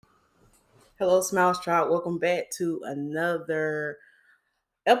Hello, Smiles Tribe. Welcome back to another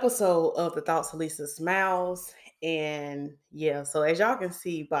episode of the Thoughts of Lisa Smiles. And yeah, so as y'all can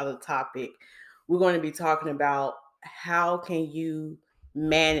see by the topic, we're going to be talking about how can you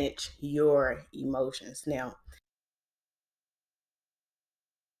manage your emotions. Now,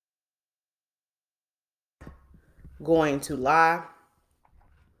 going to lie,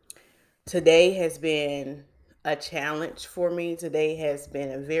 today has been a challenge for me. Today has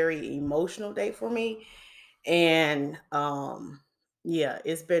been a very emotional day for me. And yeah,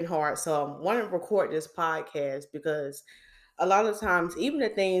 it's been hard. So I want to record this podcast because a lot of times, even the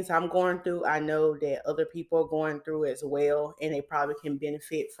things I'm going through, I know that other people are going through as well, and they probably can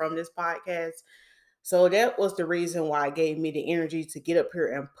benefit from this podcast. So that was the reason why it gave me the energy to get up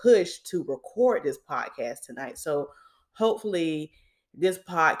here and push to record this podcast tonight. So hopefully this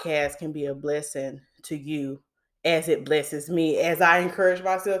podcast can be a blessing to you as it blesses me. As I encourage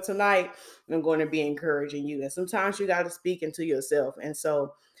myself tonight, I'm going to be encouraging you. And sometimes you got to speak into yourself. And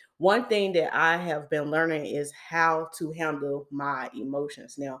so one thing that I have been learning is how to handle my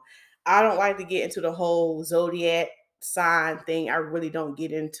emotions. Now, I don't like to get into the whole zodiac sign thing. I really don't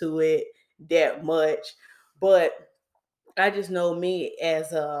get into it that much, but I just know me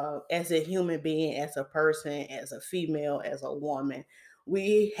as a human being, as a person, as a female, as a woman,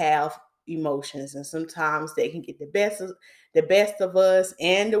 we have emotions, and sometimes they can get the best of us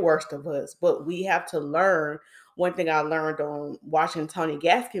and the worst of us. But we have to learn. One thing I learned on watching Tony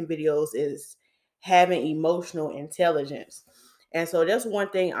Gaskin videos is having emotional intelligence. And so that's one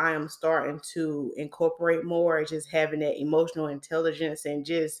thing I am starting to incorporate more, is just having that emotional intelligence and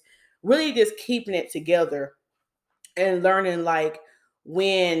just really just keeping it together and learning like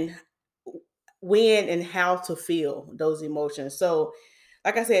when when and how to feel those emotions. So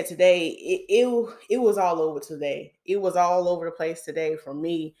like I said, today it was all over today. It was all over the place today for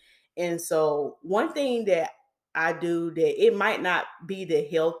me. And so one thing that I do that it might not be the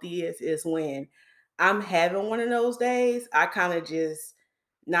healthiest is when I'm having one of those days, I kind of just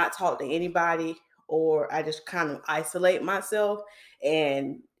not talk to anybody, or I just kind of isolate myself.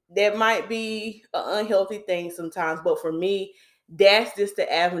 And that might be an unhealthy thing sometimes, but for me, that's just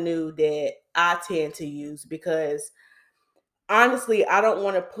the avenue that I tend to use, because honestly, I don't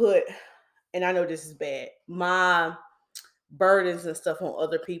want to put, and I know this is bad, my burdens and stuff on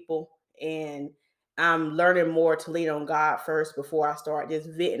other people. And I'm learning more to lean on God first before I start just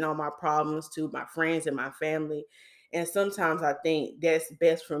venting all my problems to my friends and my family. And sometimes I think that's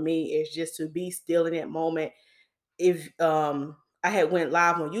best for me, is just to be still in that moment. If I had went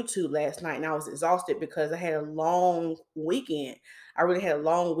live on YouTube last night and I was exhausted because I had a long weekend. I really had a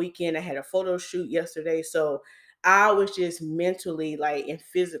long weekend. I had a photo shoot yesterday. So I was just mentally like and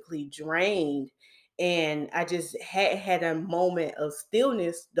physically drained. And I just had a moment of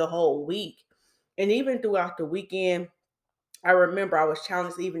stillness the whole week. And even throughout the weekend, I remember I was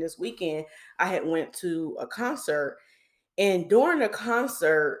challenged. Even this weekend, I had went to a concert, and during the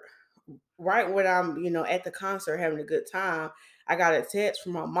concert, right when I'm, at the concert having a good time, I got a text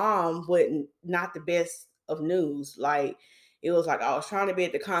from my mom, but not the best of news. Like, it was like I was trying to be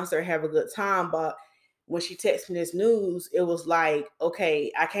at the concert, have a good time, but when she texted me this news, it was like,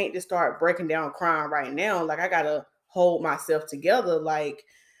 okay, I can't just start breaking down crying right now. Like, I gotta hold myself together, like,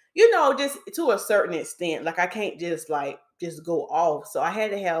 just to a certain extent. Like, I can't just go off. So I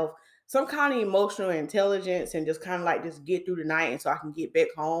had to have some kind of emotional intelligence and just kind of like just get through the night, and so I can get back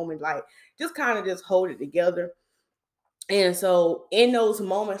home and like just kind of just hold it together. And so in those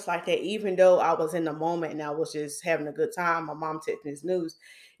moments like that, even though I was in the moment and I was just having a good time, my mom texted me this news,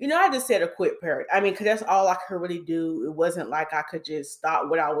 I just said a quick prayer. I mean, because that's all I could really do. It wasn't like I could just stop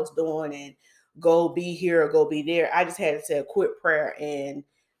what I was doing and go be here or go be there. I just had to say a quick prayer and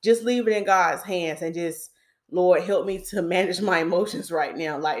just leave it in God's hands, and just, Lord, help me to manage my emotions right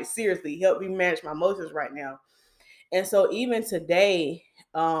now. Like, seriously, help me manage my emotions right now. And so even today,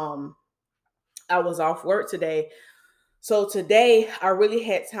 I was off work today. So today I really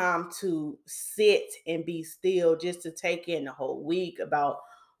had time to sit and be still, just to take in the whole week about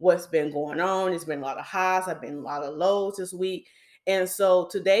what's been going on. It's been a lot of highs, I've been a lot of lows this week. And so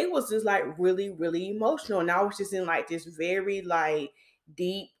today was just like really, really emotional. And I was just in like this very like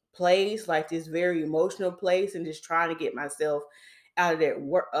deep place, like this very emotional place, and just trying to get myself out of that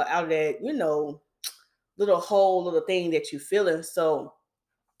work, out of that, little hole, little thing that you feeling. So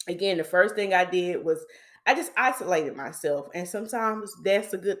again, the first thing I did was I just isolated myself. And sometimes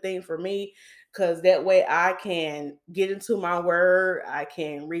that's a good thing for me because that way I can get into my word, I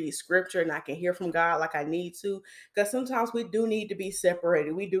can read scripture, and I can hear from God like I need to. Because sometimes we do need to be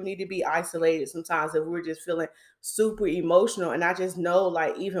separated. We do need to be isolated sometimes if we're just feeling super emotional. And I just know,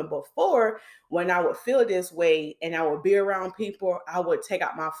 like, even before, when I would feel this way and I would be around people, I would take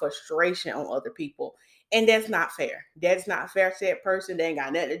out my frustration on other people. And that's not fair. That's not fair to that person. They ain't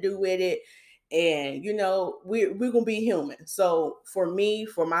got nothing to do with it. And we're gonna be human. So for me,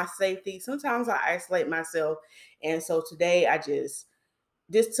 for my safety, sometimes I isolate myself. And so today I just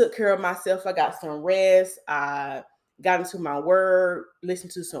took care of myself. I got some rest. I got into my word,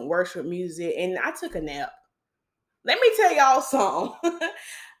 listened to some worship music, and I took a nap. Let me tell y'all something.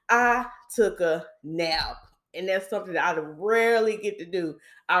 I took a nap. And that's something that I rarely get to do.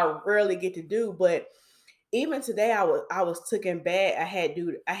 I rarely get to do, but even today I was taken back. I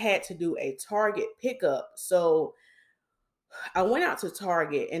had to do a Target pickup. So I went out to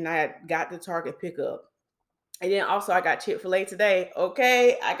Target and I got the Target pickup. And then also I got Chick-fil-A today.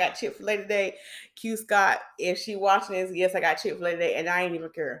 Okay. I got Chick-fil-A today. Q Scott, if she watching this, yes, I got Chick-fil-A today. And I ain't even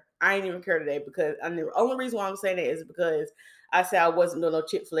care. I ain't even care today because the only reason why I'm saying that is because I said I wasn't doing no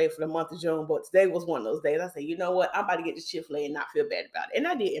Chick-fil-A for the month of June, but today was one of those days. I said, you know what? I'm about to get this Chick-fil-A and not feel bad about it. And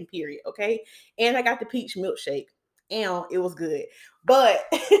I did, in period. Okay. And I got the peach milkshake. And it was good. But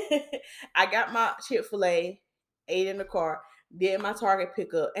I got my Chick-fil-A, ate in the car, did my Target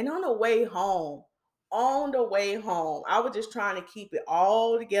pickup. And on the way home, I was just trying to keep it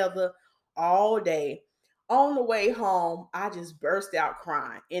all together all day. On the way home, I just burst out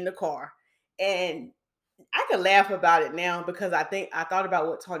crying in the car. And I can laugh about it now because I thought about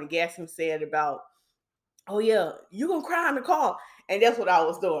what Tony Gaston said about, oh yeah, you gonna cry in the car. And that's what I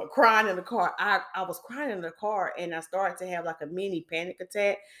was doing, crying in the car. I was crying in the car and I started to have like a mini panic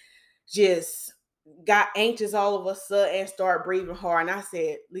attack, just got anxious all of a sudden and started breathing hard. And I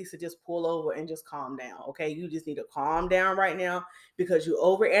said, Lisa, just pull over and just calm down. Okay. You just need to calm down right now because you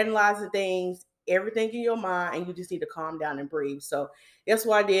overanalyzing things, everything in your mind, and you just need to calm down and breathe. So that's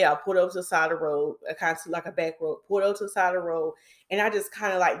what I did. I pulled over to the side of the road. I kind of like a back road, pulled over to the side of the road, and I just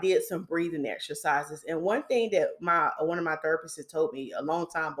kind of like did some breathing exercises. And one thing that my one of my therapists had told me a long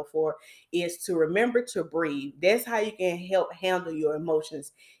time before is to remember to breathe. That's how you can help handle your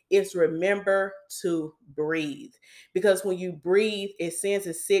emotions, is remember to breathe. Because when you breathe, it sends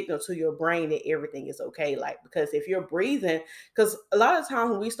a signal to your brain that everything is okay. Like, because if you're breathing, because a lot of times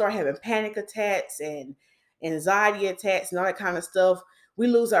when we start having panic attacks and anxiety attacks and all that kind of stuff, we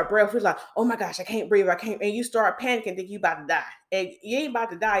lose our breath. We're like, oh my gosh, I can't breathe. I can't. And you start panicking, think you about to die. And you ain't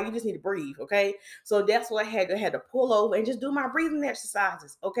about to die. You just need to breathe. Okay. So that's what I had to pull over and just do my breathing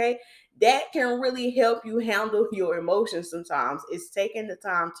exercises. Okay. That can really help you handle your emotions sometimes. It's taking the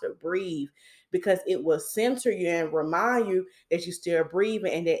time to breathe because it will center you and remind you that you're still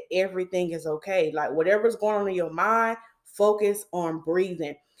breathing and that everything is okay. Like whatever's going on in your mind, focus on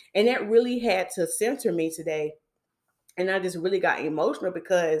breathing. And that really had to center me today. And I just really got emotional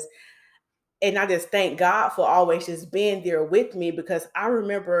because, and I just thank God for always just being there with me, because I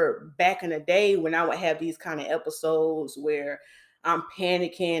remember back in the day when I would have these kind of episodes where I'm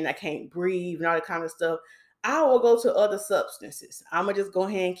panicking, I can't breathe, and all that kind of stuff. I will go to other substances. I'm gonna just go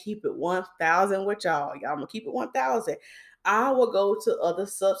ahead and keep it 1,000 with y'all. Y'all, I'm gonna keep it 1,000. I will go to other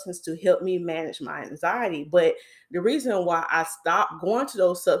substances to help me manage my anxiety. But the reason why I stopped going to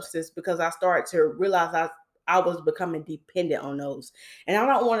those substances because I started to realize I was becoming dependent on those. And I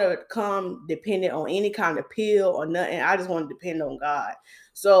don't want to come dependent on any kind of pill or nothing. I just want to depend on God.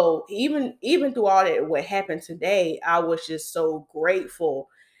 So even through all that what happened today, I was just so grateful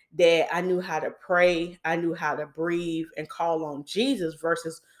that I knew how to pray, I knew how to breathe and call on Jesus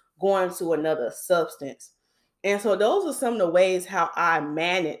versus going to another substance. And so those are some of the ways how I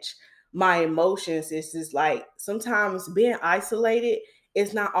manage my emotions. It's just like sometimes being isolated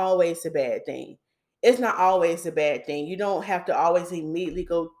is not always a bad thing. It's not always a bad thing. You don't have to always immediately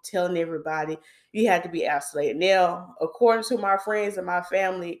go telling everybody. You have to be isolated. Now, according to my friends and my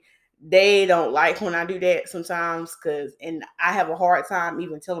family, they don't like when I do that sometimes, and I have a hard time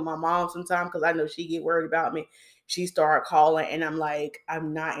even telling my mom sometimes because I know she get worried about me. She started calling and I'm like,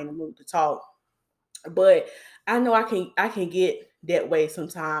 I'm not in the mood to talk. But I know I can get that way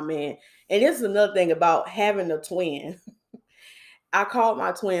sometime, and this is another thing about having a twin. I called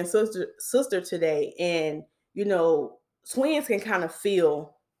my twin sister today, and you know, twins can kind of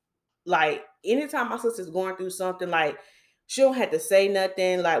feel like anytime my sister's going through something, like she don't have to say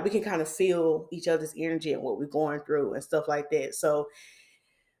nothing. Like we can kind of feel each other's energy and what we're going through and stuff like that. So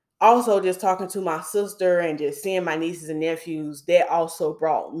also just talking to my sister and just seeing my nieces and nephews, that also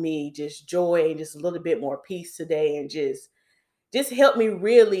brought me just joy and just a little bit more peace today, and just helped me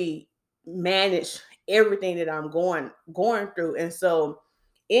really manage everything that I'm going through. And so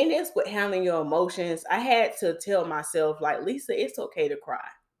in this with handling your emotions, I had to tell myself, like, Lisa, it's okay to cry.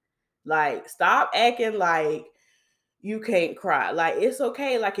 Like, stop acting like you can't cry. Like, it's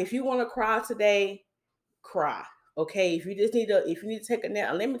okay. Like, if you want to cry today, cry. Okay. If you need to take a nap,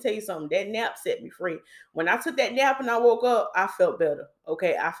 and let me tell you something, that nap set me free. When I took that nap and I woke up, I felt better.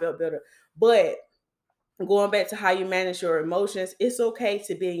 Okay. I felt better. But going back to how you manage your emotions, it's okay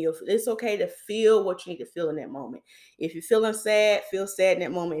to be in your, it's okay to feel what you need to feel in that moment. If you're feeling sad, feel sad in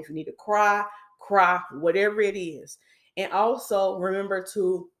that moment. If you need to cry, cry, whatever it is. And also remember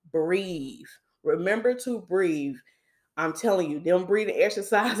to breathe. Remember to breathe. I'm telling you, them breathing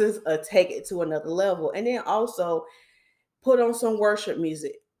exercises take it to another level. And then also put on some worship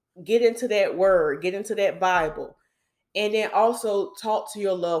music. Get into that word, get into that Bible. And then also talk to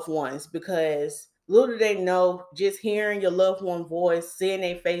your loved ones, because little do they know, just hearing your loved one voice, seeing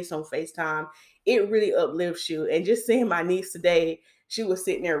their face on FaceTime, it really uplifts you. And just seeing my niece today, she was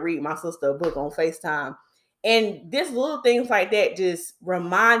sitting there reading my sister a book on FaceTime. And this little things like that just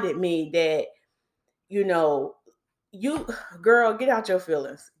reminded me that, you know, you, girl, get out your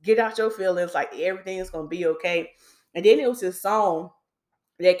feelings. Get out your feelings. Like, everything is gonna be okay. And then it was this song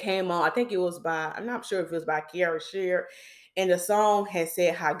that came on. I think it was by, I'm not sure if it was by Kiara Shear. And the song had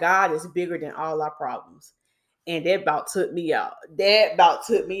said how God is bigger than all our problems. And that about took me out. That about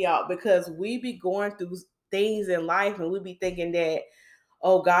took me out, because we be going through things in life and we be thinking that,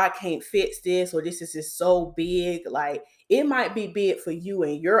 oh, God can't fix this, or this is just so big. Like, it might be big for you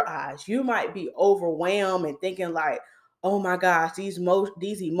in your eyes. You might be overwhelmed and thinking like, oh my gosh, these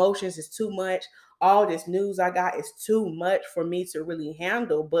emotions is too much. All this news I got is too much for me to really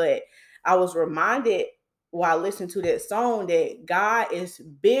handle. But I was reminded while listening to that song that God is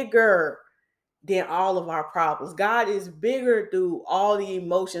bigger than all of our problems. God is bigger through all the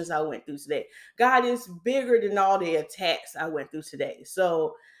emotions I went through today. God is bigger than all the attacks I went through today.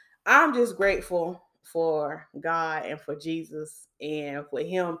 So I'm just grateful for God and for Jesus and for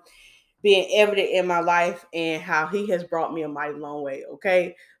Him being evident in my life and how He has brought me a mighty long way.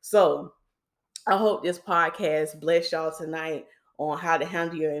 Okay. So I hope this podcast bless y'all tonight on how to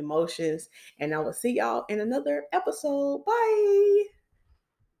handle your emotions. And I will see y'all in another episode. Bye.